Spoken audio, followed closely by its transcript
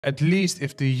at least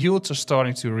if the yields are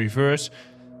starting to reverse,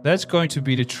 that's going to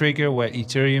be the trigger where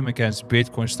Ethereum against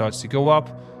Bitcoin starts to go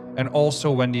up, and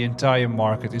also when the entire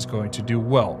market is going to do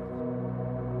well.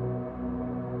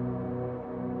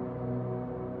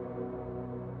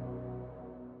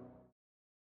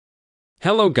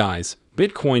 Hello guys,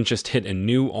 Bitcoin just hit a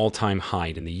new all-time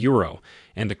high in the euro,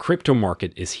 and the crypto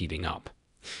market is heating up.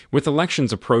 With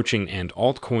elections approaching and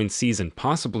altcoin season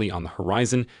possibly on the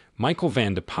horizon, Michael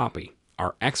van de Poppe,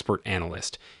 our expert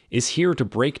analyst, is here to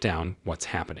break down what's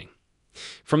happening.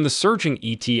 From the surging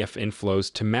ETF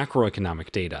inflows to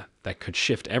macroeconomic data that could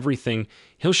shift everything,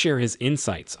 he'll share his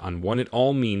insights on what it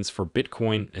all means for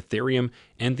Bitcoin, Ethereum,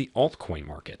 and the altcoin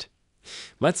market.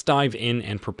 Let's dive in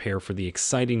and prepare for the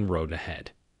exciting road ahead.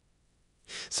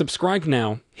 Subscribe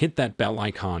now, hit that bell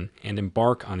icon, and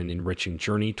embark on an enriching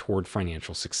journey toward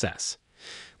financial success.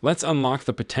 Let's unlock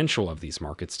the potential of these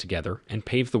markets together and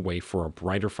pave the way for a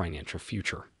brighter financial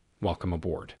future. Welcome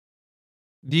aboard.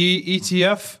 The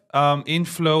ETF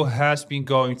inflow has been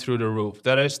going through the roof.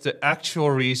 That is the actual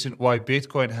reason why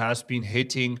Bitcoin has been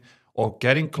hitting or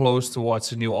getting close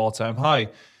towards a new all-time high.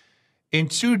 In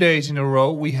 2 days in a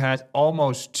row, we had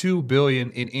almost 2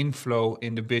 billion in inflow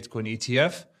in the Bitcoin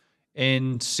ETF.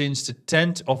 And since the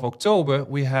 10th of October,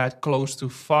 we had close to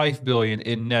 5 billion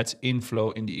in net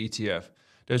inflow in the ETF.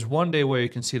 There's one day where you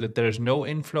can see that there is no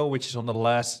inflow, which is on the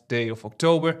last day of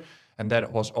October. And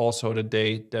that was also the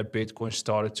day that Bitcoin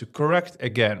started to correct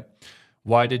again.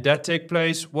 Why did that take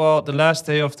place? Well, the last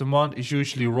day of the month is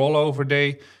usually rollover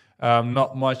day.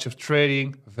 Not much of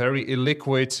trading, very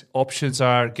illiquid. Options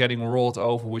are getting rolled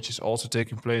over, which is also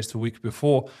taking place the week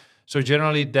before. So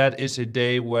generally, that is a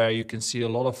day where you can see a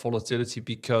lot of volatility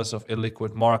because of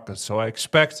illiquid markets. So I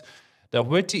expect that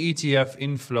with the ETF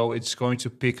inflow, it's going to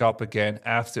pick up again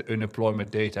after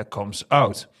unemployment data comes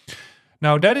out.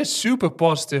 Now, that is super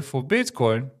positive for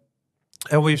Bitcoin.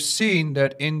 And we've seen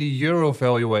that in the euro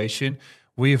valuation,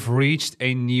 we've reached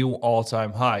a new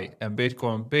all-time high. And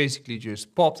Bitcoin basically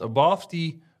just popped above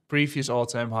the previous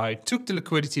all-time high, took the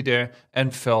liquidity there,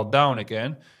 and fell down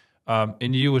again.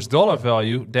 In the US dollar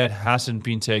value, that hasn't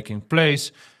been taking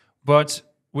place, but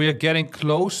we are getting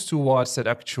close towards that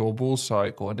actual bull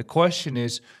cycle. And the question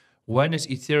is, when is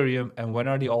Ethereum and when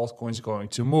are the altcoins going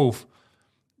to move?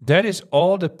 That is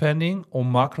all depending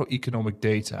on macroeconomic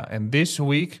data. And this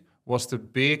week was the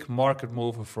big market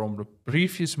mover from the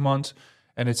previous month,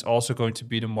 and it's also going to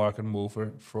be the market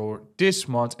mover for this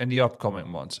month and the upcoming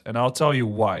months. And I'll tell you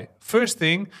why. First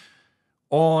thing,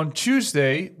 on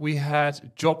Tuesday, we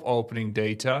had job opening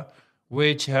data,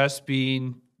 which has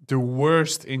been the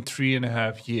worst in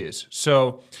 3.5 years.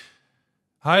 So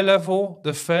high level,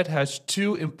 the Fed has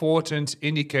two important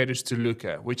indicators to look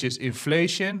at, which is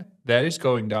inflation, that is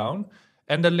going down,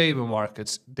 and the labor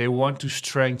markets. They want to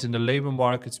strengthen the labor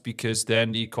markets because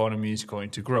then the economy is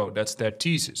going to grow. That's their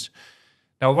thesis.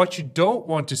 Now, what you don't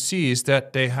want to see is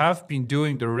that they have been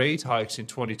doing the rate hikes in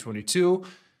 2022,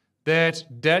 that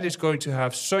is going to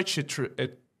have such a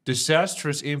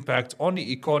disastrous impact on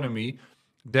the economy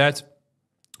that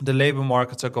the labor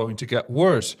markets are going to get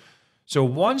worse. So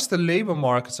once the labor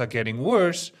markets are getting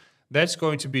worse, that's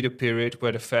going to be the period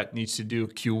where the Fed needs to do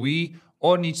QE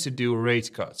or needs to do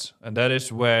rate cuts. And that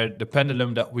is where the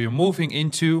pendulum that we're moving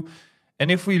into. And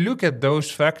if we look at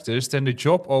those factors, then the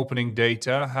job opening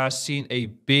data has seen a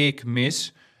big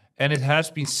miss. And it has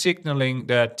been signaling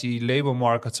that the labor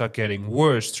markets are getting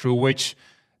worse, through which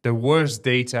the worst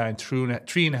data in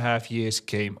 3.5 years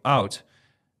came out.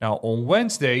 Now, on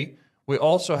Wednesday, we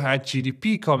also had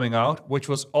GDP coming out, which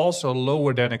was also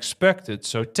lower than expected.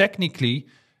 So technically,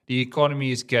 the economy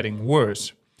is getting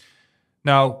worse.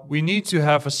 Now, we need to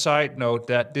have a side note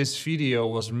that this video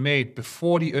was made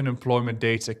before the unemployment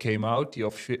data came out, the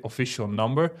official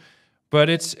number. But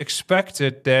it's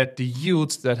expected that the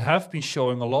yields that have been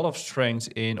showing a lot of strength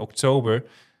in October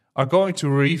are going to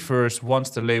reverse once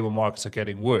the labor markets are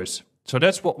getting worse. So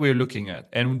that's what we're looking at.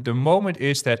 And the moment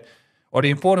is that, or the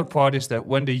important part is that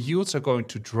when the yields are going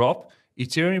to drop,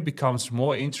 Ethereum becomes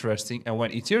more interesting. And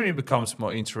when Ethereum becomes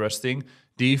more interesting,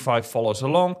 DeFi follows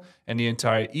along and the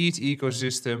entire ETH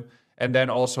ecosystem. And then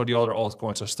also the other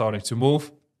altcoins are starting to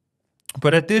move.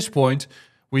 But at this point,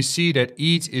 we see that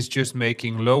ETH is just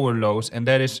making lower lows, and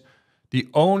that is the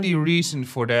only reason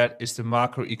for that is the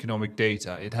macroeconomic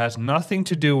data. It has nothing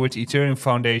to do with Ethereum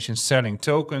Foundation selling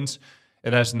tokens.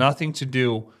 It has nothing to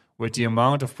do with the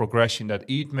amount of progression that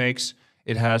ETH makes.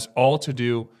 It has all to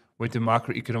do with the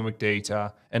macroeconomic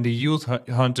data and the yield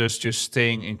hunters just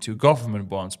staying into government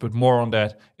bonds, but more on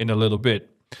that in a little bit.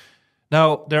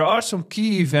 Now, there are some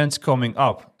key events coming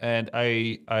up, and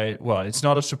well, it's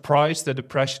not a surprise that the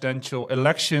presidential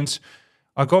elections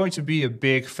are going to be a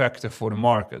big factor for the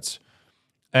markets.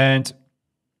 And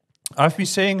I've been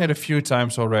saying it a few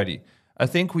times already. I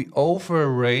think we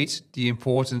overrate the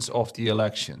importance of the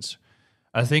elections.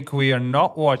 I think we are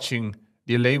not watching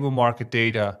the labor market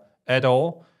data at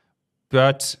all,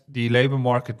 but the labor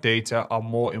market data are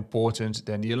more important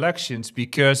than the elections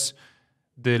because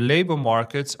the labor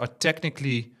markets are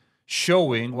technically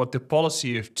showing what the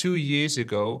policy of 2 years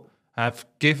ago have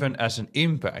given as an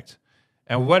impact.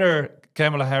 And whether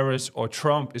Kamala Harris or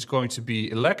Trump is going to be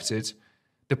elected,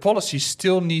 the policy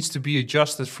still needs to be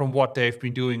adjusted from what they've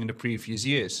been doing in the previous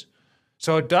years.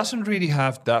 So it doesn't really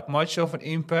have that much of an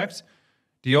impact.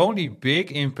 The only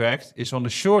big impact is on the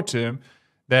short term,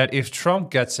 that if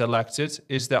Trump gets elected,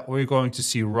 is that we're going to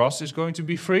see Ross is going to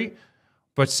be free.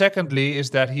 But secondly, is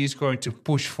that he's going to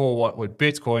push forward with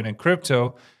Bitcoin and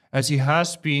crypto, as he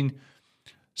has been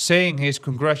saying his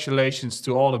congratulations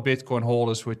to all the Bitcoin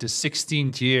holders with the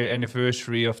 16th year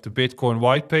anniversary of the Bitcoin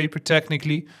white paper,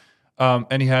 technically.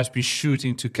 And he has been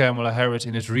shooting to Kamala Harris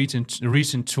in his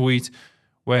recent tweet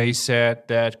where he said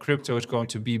that crypto is going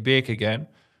to be big again.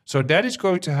 So that is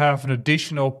going to have an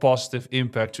additional positive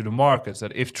impact to the markets.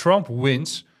 That if Trump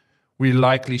wins, we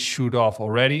likely shoot off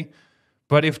already.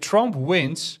 But if Trump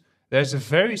wins, there's a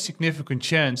very significant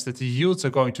chance that the yields are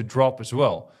going to drop as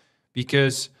well.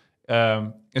 Because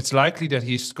it's likely that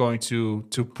he's going to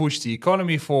push the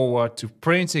economy forward, to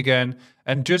print again,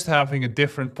 and just having a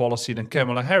different policy than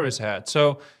Kamala Harris had.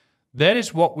 So that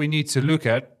is what we need to look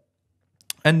at.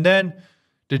 And then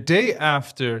the day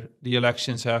after the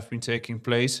elections have been taking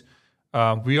place,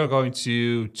 we are going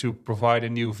to provide a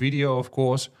new video, of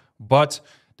course. But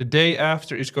the day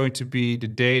after is going to be the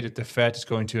day that the Fed is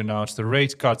going to announce the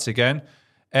rate cuts again.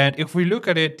 And if we look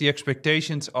at it, the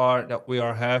expectations are that we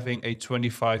are having a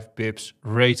 25 bips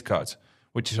rate cut,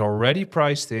 which is already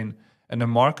priced in. And the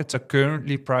markets are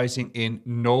currently pricing in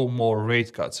no more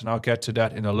rate cuts. And I'll get to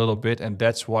that in a little bit. And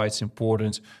that's why it's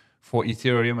important for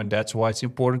Ethereum. And that's why it's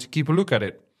important to keep a look at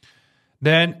it.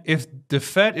 Then if the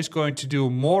Fed is going to do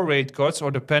more rate cuts,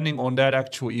 or depending on that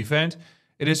actual event,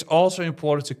 it is also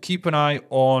important to keep an eye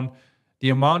on the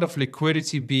amount of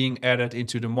liquidity being added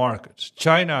into the markets.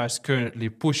 China is currently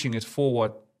pushing it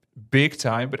forward big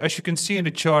time. But as you can see in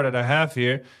the chart that I have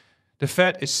here, the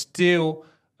Fed is still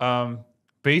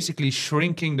basically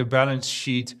shrinking the balance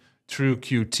sheet through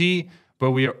QT,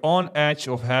 but we are on edge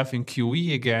of having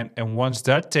QE again. And once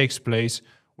that takes place,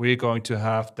 we're going to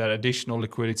have that additional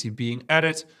liquidity being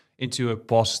added into a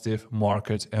positive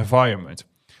market environment.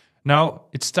 Now,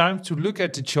 it's time to look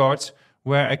at the charts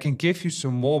where I can give you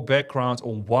some more background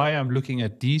on why I'm looking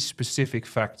at these specific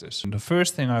factors. And the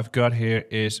first thing I've got here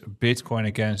is Bitcoin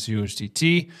against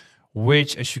USDT,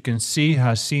 which, as you can see,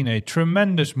 has seen a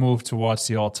tremendous move towards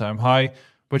the all-time high,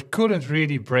 but couldn't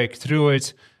really break through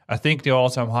it. I think the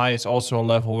all-time high is also a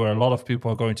level where a lot of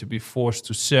people are going to be forced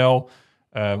to sell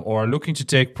or are looking to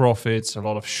take profits. A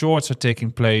lot of shorts are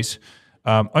taking place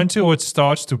until it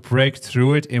starts to break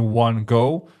through it in one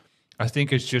go. I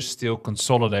think it's just still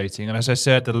consolidating. And as I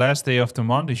said, the last day of the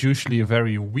month is usually a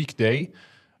very weak day.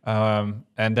 And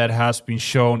that has been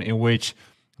shown in which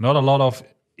not a lot of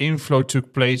inflow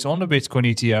took place on the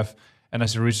Bitcoin ETF. And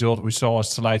as a result, we saw a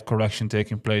slight correction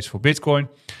taking place for Bitcoin.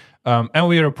 And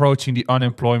we are approaching the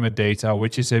unemployment data,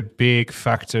 which is a big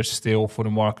factor still for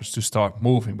the markets to start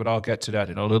moving. But I'll get to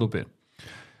that in a little bit.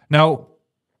 Now,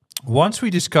 once we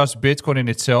discuss Bitcoin in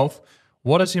itself,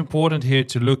 what is important here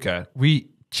to look at? We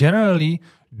generally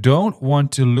don't want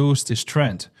to lose this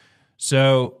trend.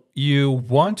 So you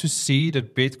want to see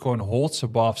that Bitcoin holds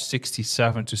above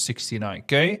 67 to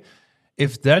 69K.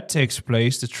 If that takes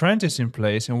place, the trend is in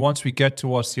place. And once we get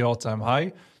towards the all-time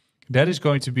high, that is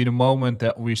going to be the moment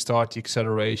that we start the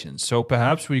acceleration. So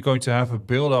perhaps we're going to have a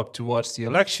build-up towards the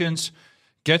elections,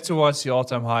 get towards the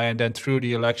all-time high, and then through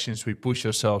the elections, we push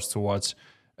ourselves towards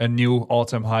a new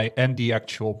all-time high and the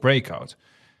actual breakout.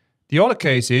 The other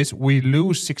case is we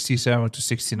lose 67 to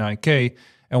 69K.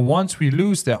 And once we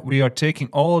lose that, we are taking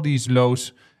all these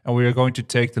lows and we are going to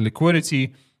take the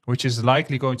liquidity, which is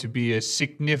likely going to be a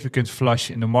significant flush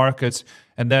in the markets.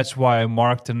 And that's why I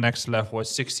marked the next level as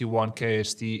 61K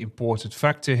as the important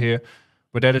factor here.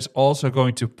 But that is also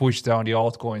going to push down the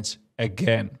altcoins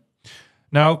again.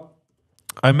 Now,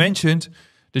 I mentioned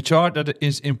the chart that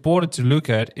is important to look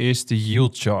at is the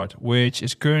yield chart, which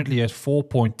is currently at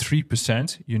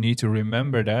 4.3%. You need to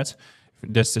remember that.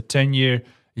 That's the 10-year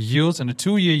yield, and the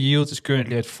 2-year yield is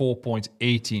currently at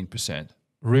 4.18%.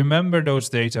 Remember those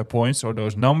data points or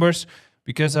those numbers,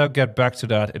 because I'll get back to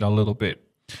that in a little bit.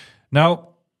 Now,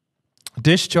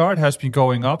 this chart has been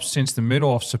going up since the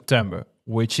middle of September,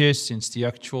 which is since the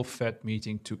actual Fed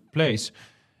meeting took place.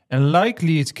 and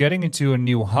likely it's getting into a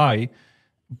new high.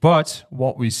 But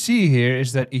what we see here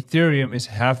is that Ethereum is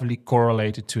heavily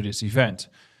correlated to this event.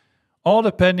 All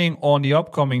depending on the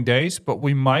upcoming days, but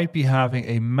we might be having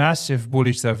a massive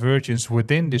bullish divergence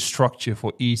within this structure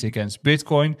for ETH against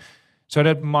Bitcoin. So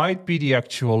that might be the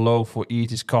actual low for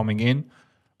ETH is coming in.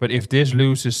 But if this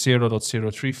loses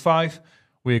 0.035,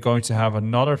 we're going to have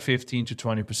another 15 to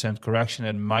 20% correction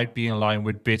and might be in line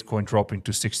with Bitcoin dropping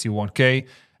to 61K.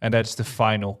 And that's the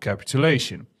final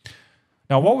capitulation.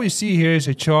 Now, what we see here is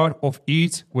a chart of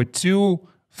ETH with two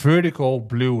vertical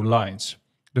blue lines.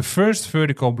 The first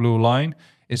vertical blue line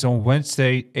is on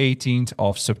Wednesday, 18th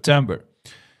of September.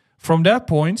 From that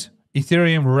point,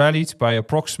 Ethereum rallied by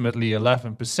approximately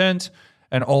 11%,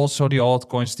 and also the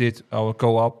altcoins did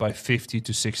go up by 50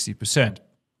 to 60%.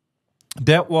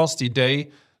 That was the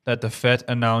day that the Fed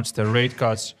announced the rate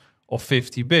cuts of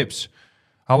 50 bips.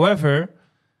 However,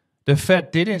 the Fed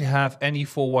didn't have any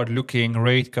forward-looking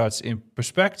rate cuts in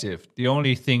perspective. The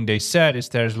only thing they said is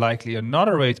there's likely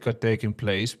another rate cut taking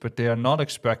place, but they are not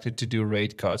expected to do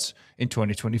rate cuts in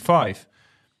 2025.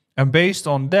 And based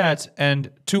on that,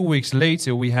 and 2 weeks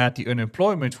later, we had the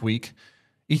unemployment week,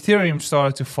 Ethereum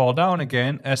started to fall down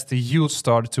again as the yield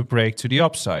started to break to the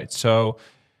upside. So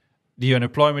the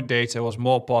unemployment data was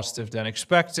more positive than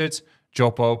expected,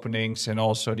 job openings, and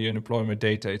also the unemployment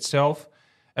data itself.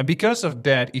 And because of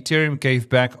that, Ethereum gave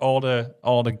back all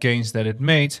the gains that it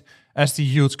made as the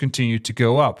yields continued to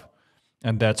go up.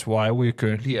 And that's why we're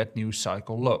currently at new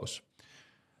cycle lows.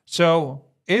 So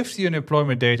if the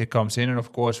unemployment data comes in, and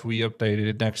of course we updated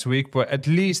it next week, but at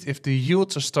least if the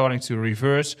yields are starting to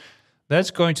reverse, that's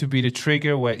going to be the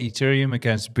trigger where Ethereum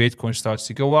against Bitcoin starts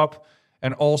to go up,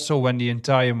 and also when the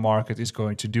entire market is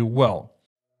going to do well.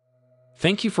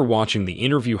 Thank you for watching the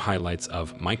interview highlights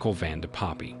of Michael van de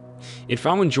Poppe. If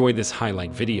you enjoyed this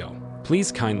highlight video,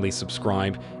 please kindly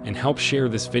subscribe and help share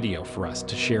this video for us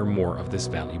to share more of this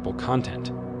valuable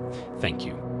content. Thank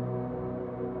you.